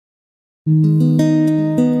Oh,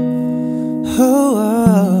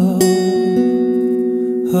 oh,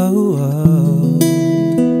 oh, oh,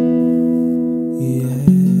 yeah.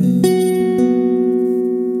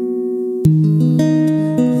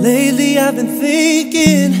 Lately I've been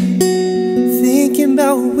thinking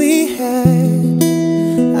about what we had.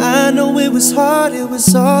 I know it was hard, it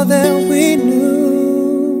was all that we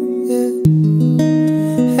knew,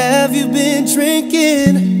 yeah. Have you been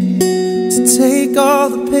drinking to take all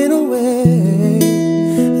the pain away?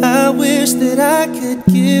 I wish that I could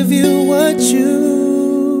give you what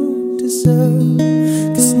you deserve,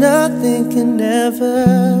 'cause nothing can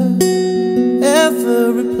ever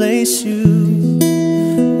replace you.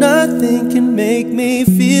 Nothing can make me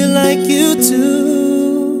feel like you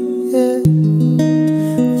do, yeah.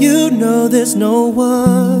 You know there's no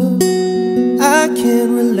one I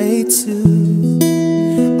can relate to.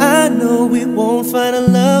 I know we won't find a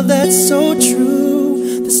love that's so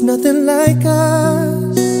true. There's nothing like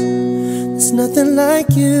us, there's nothing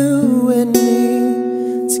like you and me,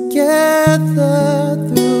 together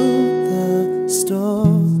through the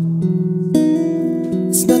storm.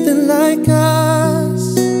 There's nothing like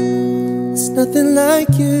us, there's nothing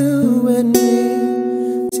like you and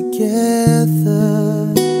me, together.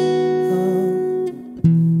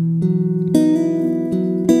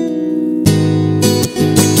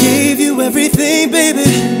 Everything, baby,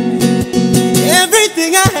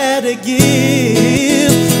 everything I had to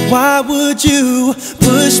give. Why would you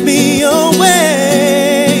push me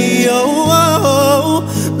away? Oh, oh,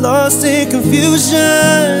 lost in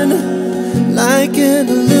confusion, like an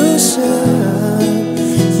illusion.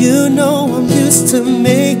 You know I'm used to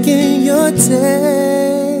making your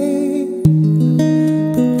day,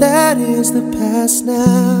 but that is the past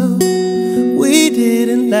now. We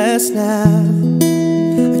didn't last now.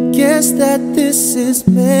 Guess that this is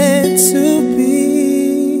meant to be,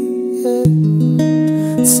 yeah.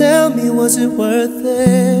 Tell me, was it worth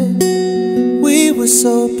it? We were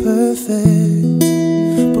so perfect,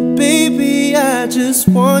 but baby, I just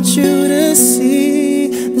want you to see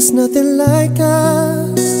there's nothing like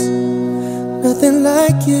us, nothing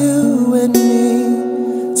like you and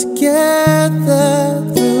me, together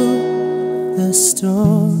through the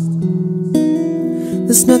storm.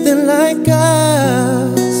 There's nothing like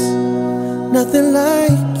us, nothing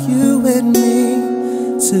like you and me,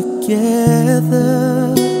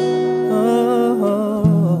 together.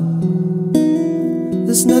 Oh,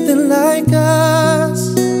 there's nothing like us,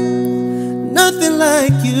 nothing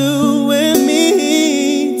like you and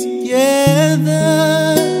me,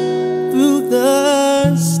 together through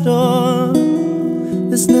the storm.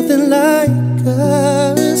 There's nothing like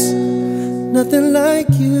us, nothing like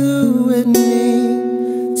you and me,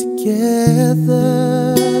 together.